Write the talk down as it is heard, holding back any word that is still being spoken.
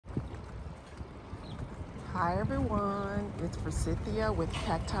Hi everyone, it's Forsythia with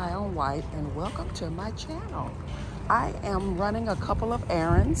CactiOnWhite and welcome to my channel. I am running a couple of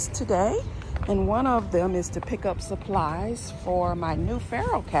errands today and one of them is to pick up supplies for my new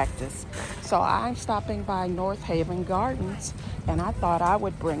pharaoh cactus. So I'm stopping by North Haven Gardens and I thought I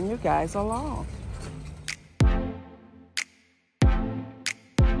would bring you guys along.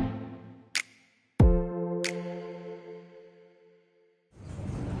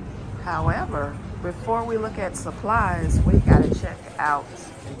 However, before we look at supplies, we gotta check out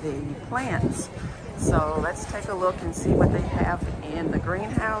the plants. So let's take a look and see what they have in the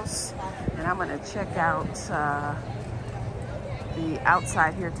greenhouse. And I'm gonna check out the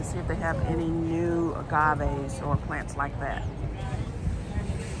outside here to see if they have any new agaves or plants like that.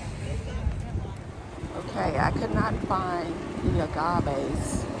 Okay, I could not find the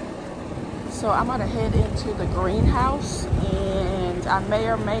agaves. So I'm gonna head into the greenhouse and I may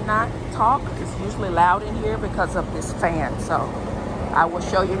or may not talk. It's usually loud in here because of this fan. So I will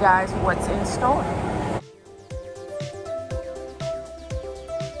show you guys what's in store.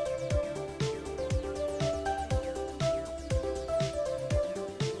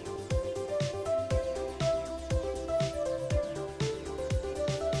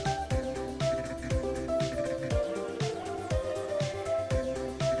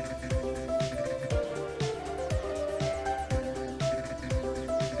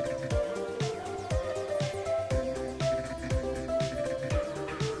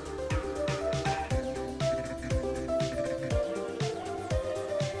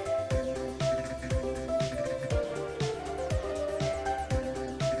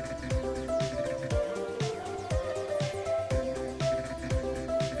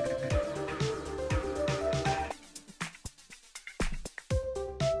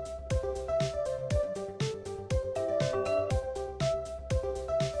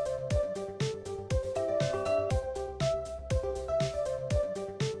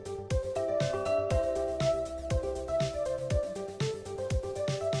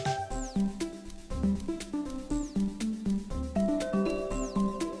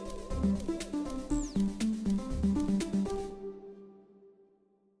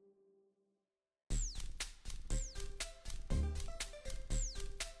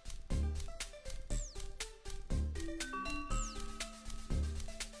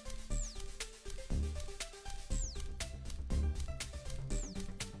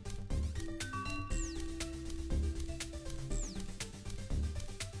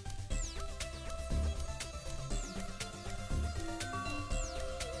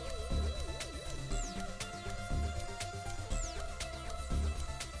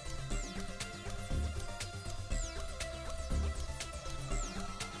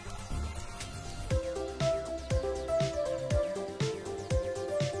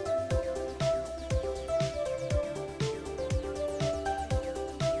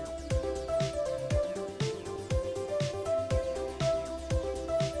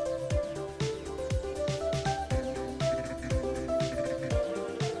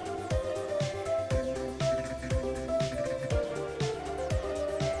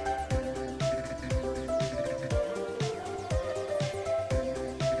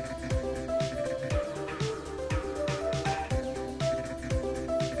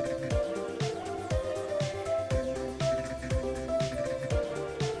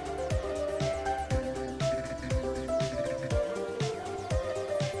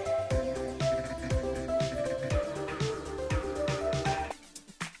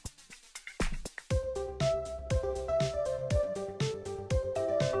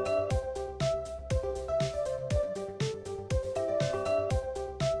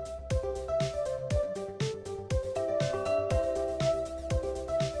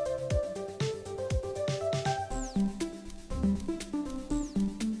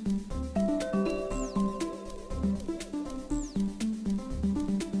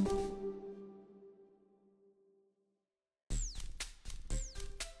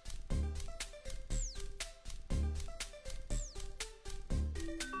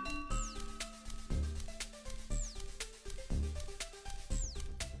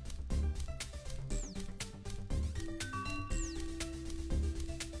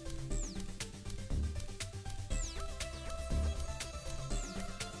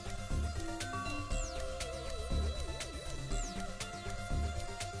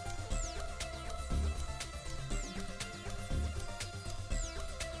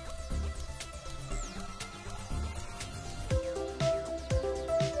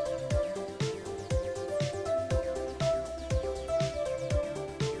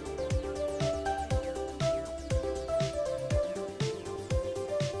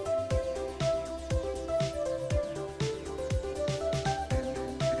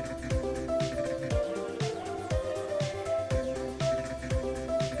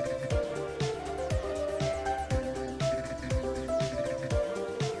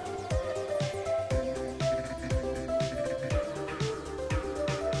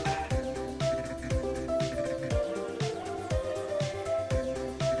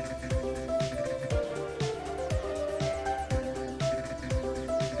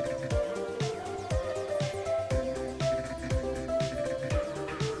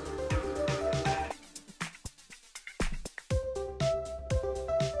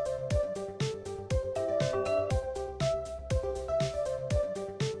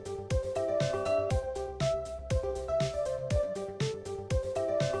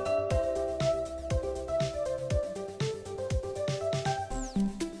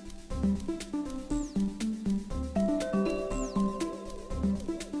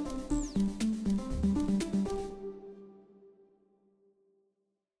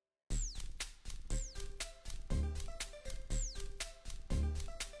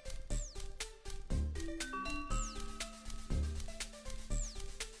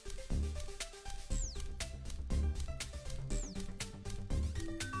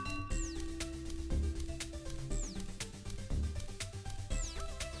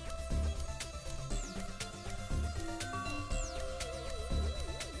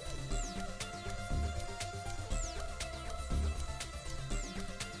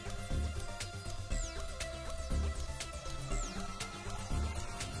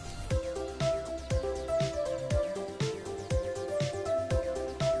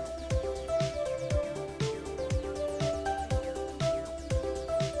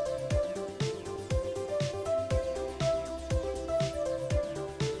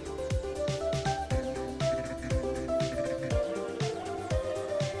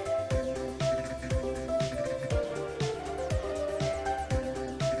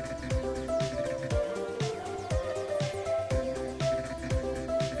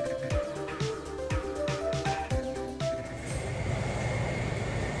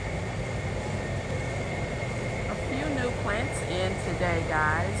 plants in today,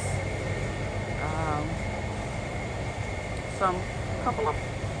 guys. Some couple of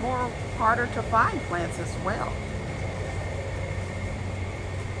more harder to find plants as well.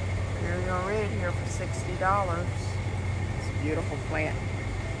 Imperial Red here for $60. It's a beautiful plant.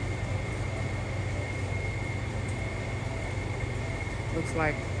 Looks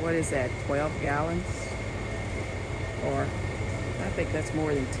like, what is that, 12 gallons? Or, I think that's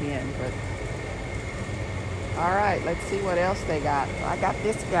more than 10, but. All right, let's see what else they got. I got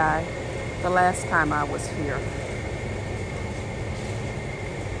this guy the last time I was here.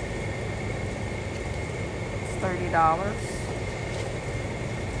 It's $30.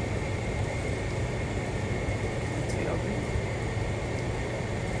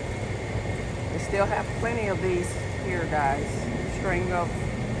 They still have plenty of these here, guys. String of,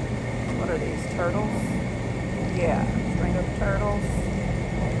 what are these, turtles? Yeah, string of turtles.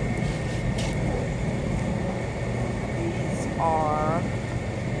 These are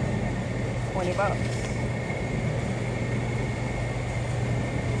 $20.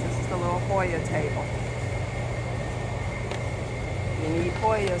 This is the little Hoya table. If you need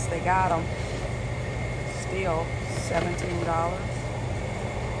Hoyas, they got them. Still $17.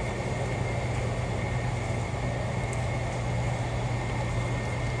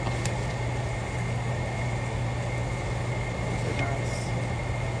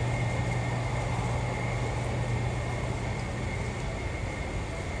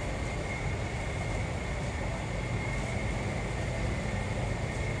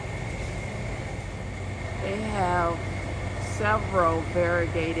 They have several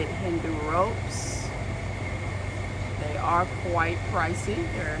variegated Hindu ropes. They are quite pricey.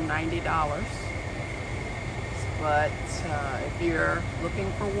 They're $90. But if you're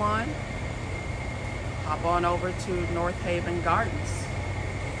looking for one, hop on over to North Haven Gardens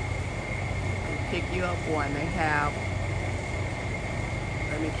and pick you up one. They have,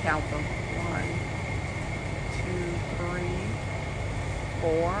 let me count them, 1, 2,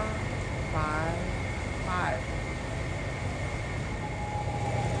 3, 4, 5.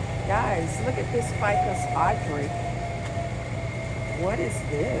 Guys, look at this Ficus audrey. What is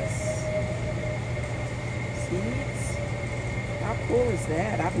this? Seeds? How cool is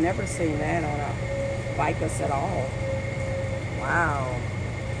that? I've never seen that on a ficus at all. Wow.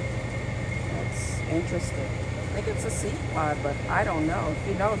 That's interesting. I think it's a seed pod, but I don't know. If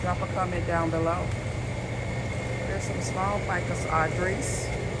you know, drop a comment down below. There's some small Ficus audries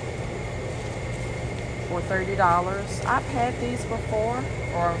for $30. I've had these before,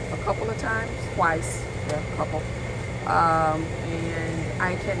 or a couple of times, twice, yeah, a couple. And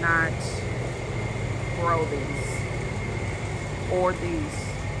I cannot grow these or these.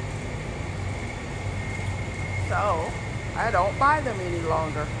 So I don't buy them any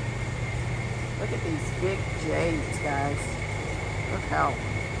longer. Look at these big jades, guys. Look how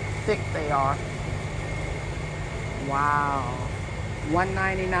thick they are. Wow.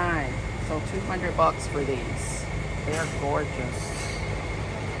 $199. So $200 for these. They're gorgeous.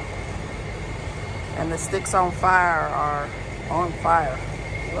 And the sticks on fire are on fire.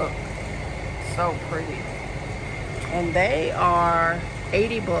 Look, so pretty. And they are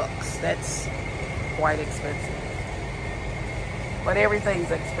 $80. That's quite expensive. But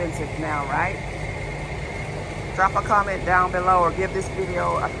everything's expensive now, right? Drop a comment down below or give this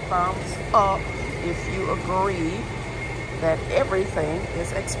video a thumbs up if you agree that everything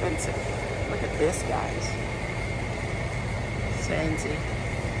is expensive. Look at this, guys. Sandy.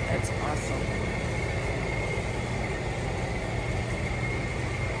 That's awesome.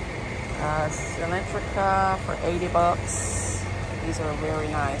 Cylindrica for $80. These are very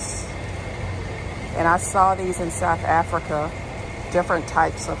nice. And I saw these in South Africa. Different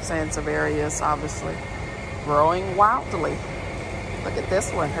types of Sansevierias, obviously, growing wildly. Look at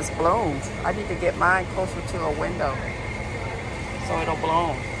this one, has bloomed. I need to get mine closer to a window so it'll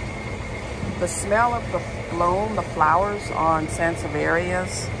bloom. The smell of the bloom, the flowers on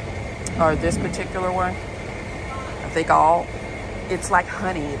Sansevierias, or this particular one, I think it's like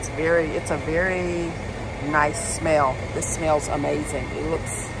honey. It's a very nice smell. This smells amazing. It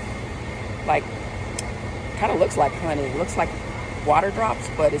looks like, kind of looks like honey. It looks like water drops,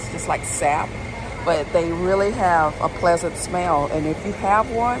 but it's just like sap. But they really have a pleasant smell. And if you have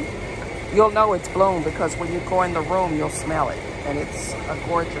one, you'll know it's bloomed because when you go in the room, you'll smell it. And it's a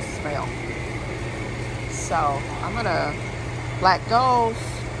gorgeous smell. So I'm gonna, Black Goals,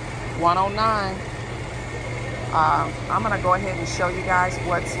 109. I'm gonna go ahead and show you guys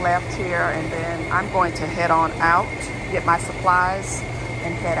what's left here, and then I'm going to head on out, get my supplies,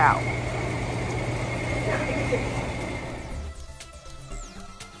 and head out.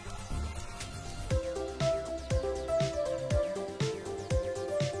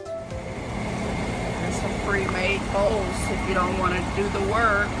 pre-made bowls if you don't want to do the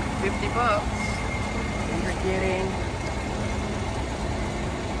work. 50 bucks. And you're getting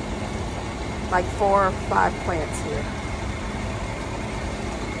like 4 or 5 plants here.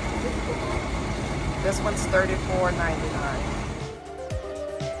 This one's $34.99.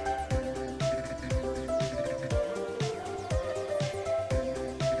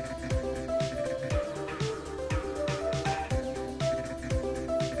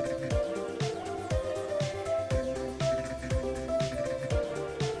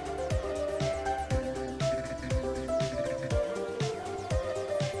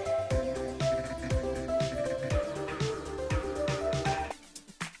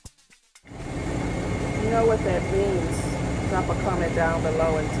 You know what that means? Drop a comment down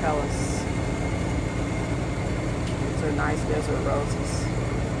below and tell us. These are nice desert roses.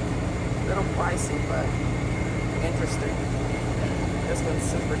 A little pricey, but interesting. This one's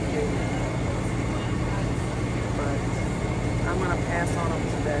super cute. But I'm gonna pass on them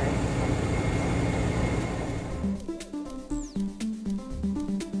today.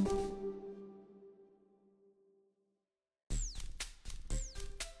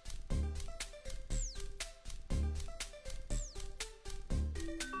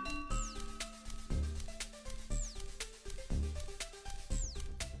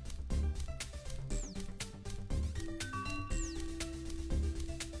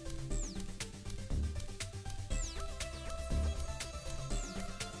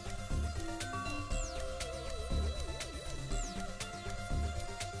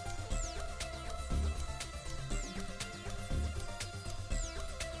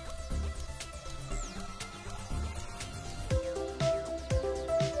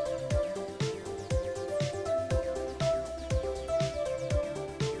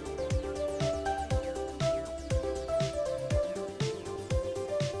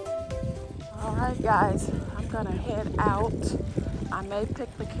 Alright guys, I'm gonna head out. I may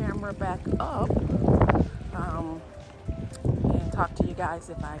pick the camera back up and talk to you guys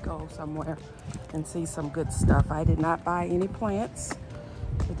if I go somewhere and see some good stuff. I did not buy any plants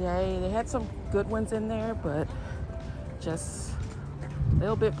today. They had some good ones in there, but just a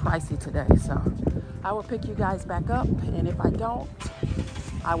little bit pricey today. So I will pick you guys back up, and if I don't,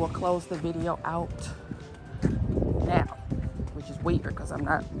 I will close the video out now, which is weird because I'm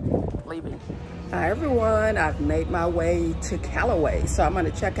not leaving. Hi everyone, I've made my way to Callaway. So I'm gonna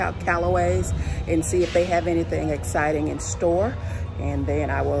check out Callaway's and see if they have anything exciting in store. And then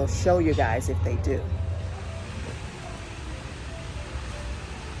I will show you guys if they do.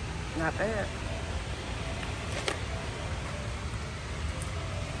 Not bad.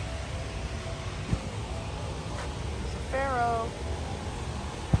 It's a Pharaoh.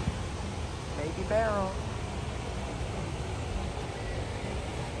 Baby barrel.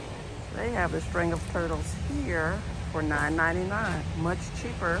 They have a string of turtles here for $9.99, much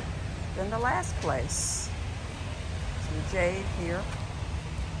cheaper than the last place. Some jade here,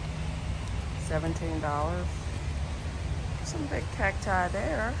 $17. Some big cacti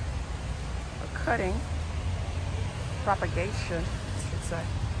there, a cutting, propagation, I should say.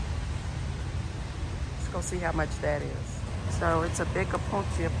 Let's go see how much that is. So it's a big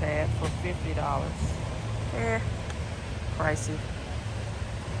Apuntia pad for $50. Pricey.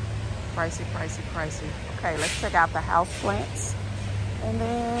 Pricey. Okay, let's check out the house plants. And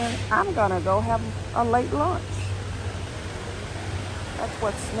then I'm gonna go have a late lunch. That's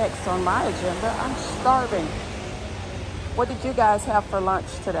what's next on my agenda. I'm starving. What did you guys have for lunch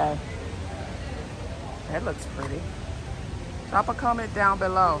today? That looks pretty. Drop a comment down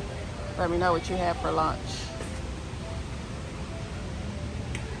below. Let me know what you had for lunch.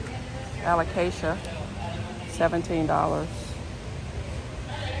 Alocasia, $17.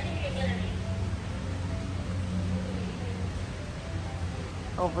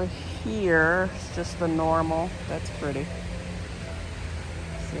 Over here, it's just the normal. That's pretty.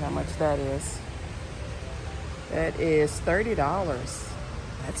 See how much that is. That is $30.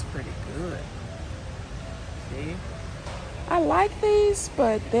 That's pretty good. See? I like these,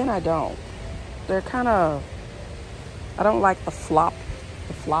 but then I don't. They're kind of, I don't like the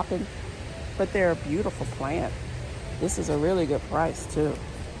flopping, but they're a beautiful plant. This is a really good price too.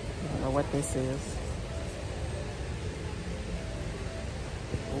 I don't know what this is.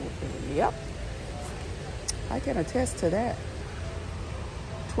 Yep, I can attest to that.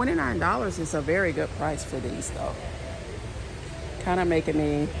 $29 is a very good price for these though. Kind of making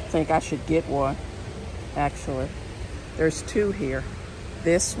me think I should get one, actually. There's two here.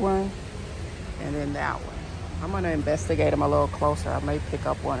 This one and then that one. I'm gonna investigate them a little closer. I may pick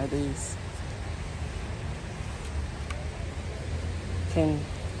up one of these.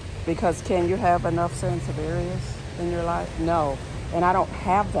 Because can you have enough sansevierias in your life? No. And I don't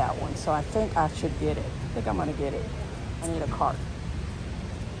have that one, so I think I should get it. I think I'm gonna get it. I need a cart.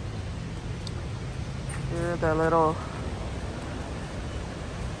 Here are the little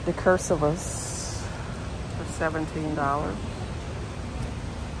decursivas for $17.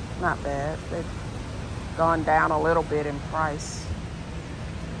 Not bad. They've gone down a little bit in price.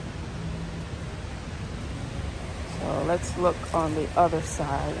 So let's look on the other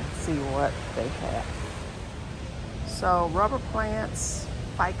side and see what they have. So rubber plants,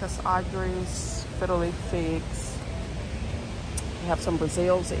 ficus audries, fiddle leaf figs. We have some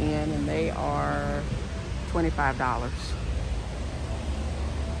Brazils in, and they are $25.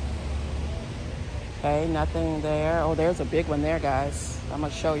 Okay, nothing there. Oh, there's a big one there, guys. I'm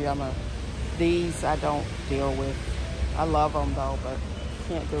gonna show you. These I don't deal with. I love them though, but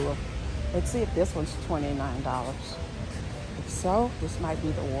can't do them. Let's see if this one's $29. If so, this might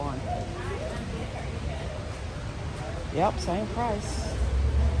be the one. Yep, same price.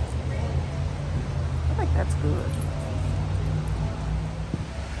 I think that's good.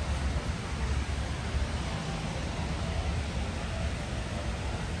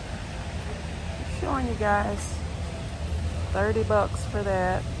 I'm showing you guys. 30 bucks for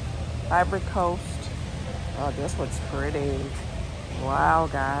that. Ivory Coast. Oh, this one's pretty. Wow,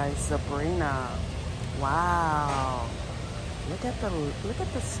 guys, Sabrina. Wow. Look at the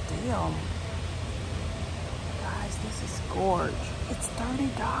stem. Guys, this is gorgeous. It's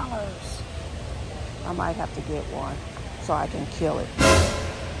 $30. I might have to get one so I can kill it.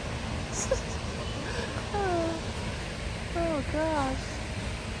 Oh gosh.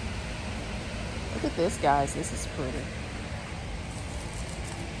 Look at this, guys. This is pretty.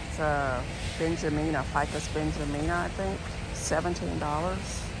 It's a Benjamina, Ficus Benjamina, I think. $17.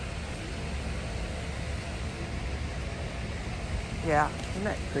 Yeah, isn't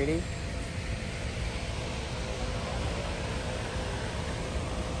that pretty?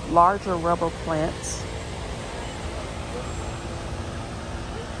 Larger rubber plants.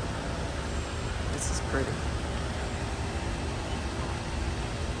 This is pretty.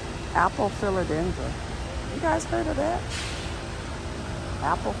 Apple philodendron. You guys heard of that?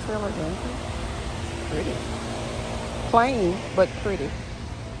 Apple philodendron. Pretty. Plain, but pretty.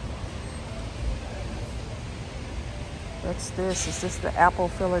 What's this? Is this the apple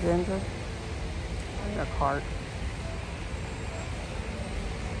philodendron? I need a cart.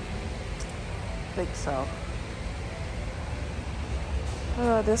 I think so.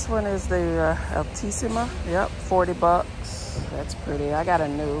 This one is the Altissima. Yep, 40 bucks. That's pretty. I got a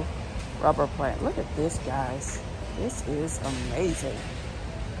new rubber plant. Look at this, guys. This is amazing.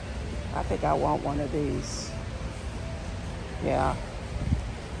 I think I want one of these. Yeah,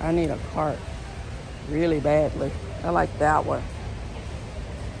 I need a cart really badly. I like that one,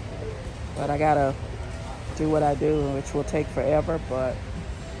 but I gotta do what I do, which will take forever, but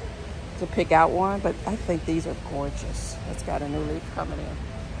to pick out one. But I think these are gorgeous. It's got a new leaf coming in.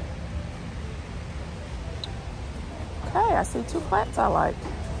 Okay, I see 2 plants I like.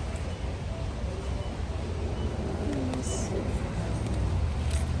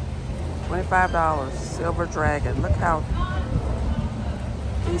 $25, silver dragon. Look how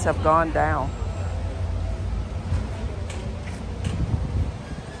these have gone down.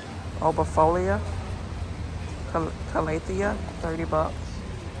 Oberfolia, Calathea, 30 bucks.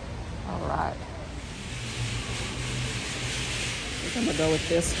 All right. I think I'm gonna go with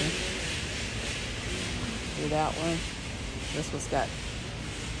this one. Do that one. This one's got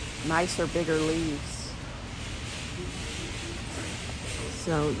nicer, bigger leaves.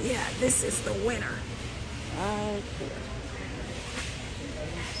 So yeah, this is the winner. Right there.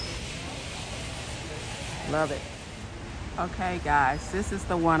 Love it. Okay guys, this is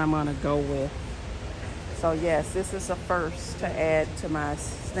the one I'm gonna go with. So yes, this is a first to add to my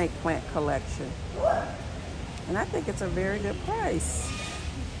snake plant collection. And I think it's a very good price.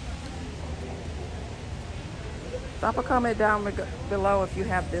 Drop a comment down below if you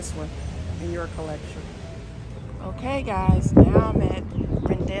have this one in your collection. Okay guys, now I'm at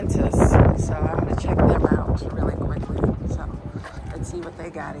Rendentis, so I'm gonna check them out really quickly. So let's see what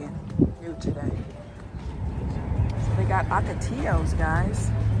they got in new today. So they got Ocotillos, guys.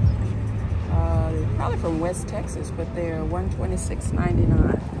 They're probably from West Texas, but they're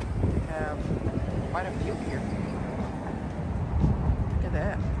 $126.99. We have quite a few here. Look at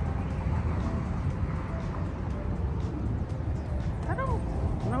that. I don't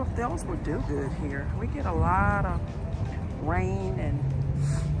know if those would do good here. We get a lot of rain and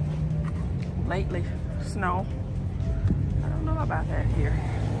lately snow. I don't know about that here.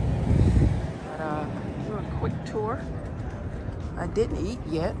 But do a quick tour I didn't eat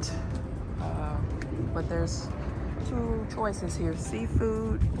yet, but there's two choices here,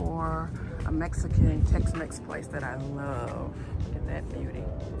 seafood or a Mexican Tex-Mex place that I love. Look at that beauty.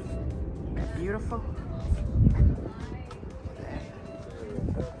 Isn't that beautiful? Okay,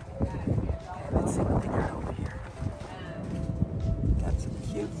 let's see what they got over here. Got some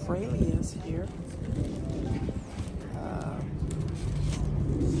cute Fralias here.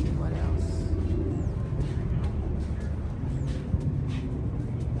 What else?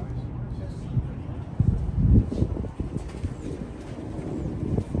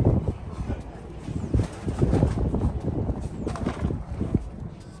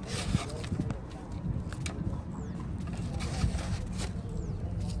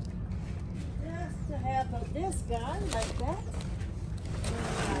 This guy like that.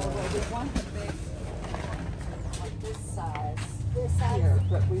 We want the big, like this size. This size, here,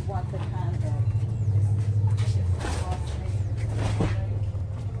 but we want the kind that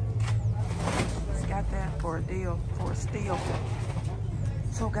it's got that for a deal, for a steal.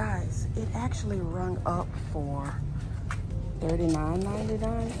 So guys, it actually rung up for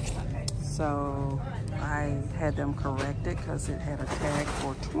 $39.99. So I had them corrected because it had a tag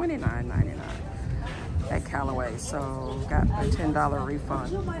for $29.99. At Callaway, so got a $10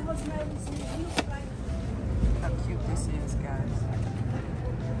 refund. How cute this is, guys.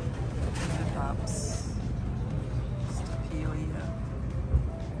 The tops. Stapelia.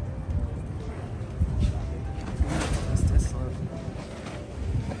 How this look?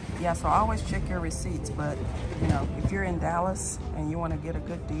 Yeah, so always check your receipts, but you know, if you're in Dallas and you want to get a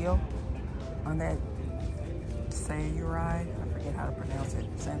good deal on that Sayuri, I forget how to pronounce it,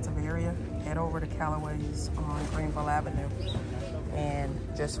 Sansevieria, head over to Callaway's on Greenville Avenue and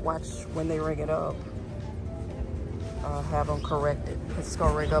just watch when they ring it up. Have them corrected. It's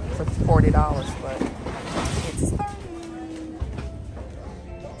gonna ring up for $40, but it's $30.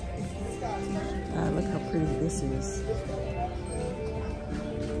 Look how pretty this is.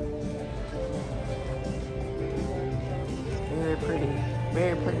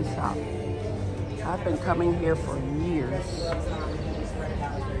 Very pretty shop. I've been coming here for years.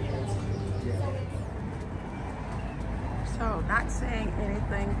 So, not saying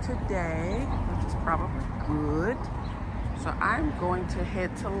anything today, which is probably good. So I'm going to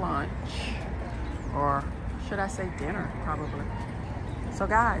head to lunch, or should I say dinner, probably. So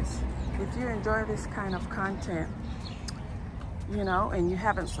guys, if you enjoy this kind of content, you know, and you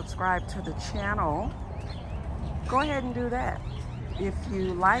haven't subscribed to the channel, go ahead and do that. If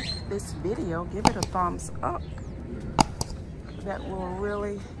you like this video, give it a thumbs up. That will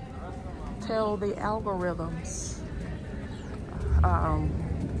really tell the algorithms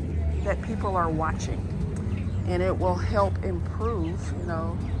that people are watching, and it will help improve, you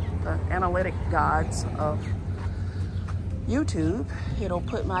know, the analytic gods of YouTube. It'll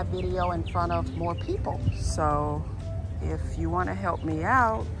put my video in front of more people. So if you want to help me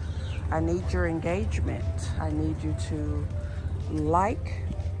out, I need your engagement. I need you to like,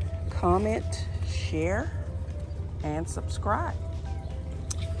 comment, share, and subscribe.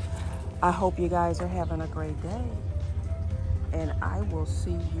 I hope you guys are having a great day, and I will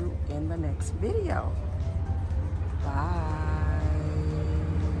see you in the next video. Bye.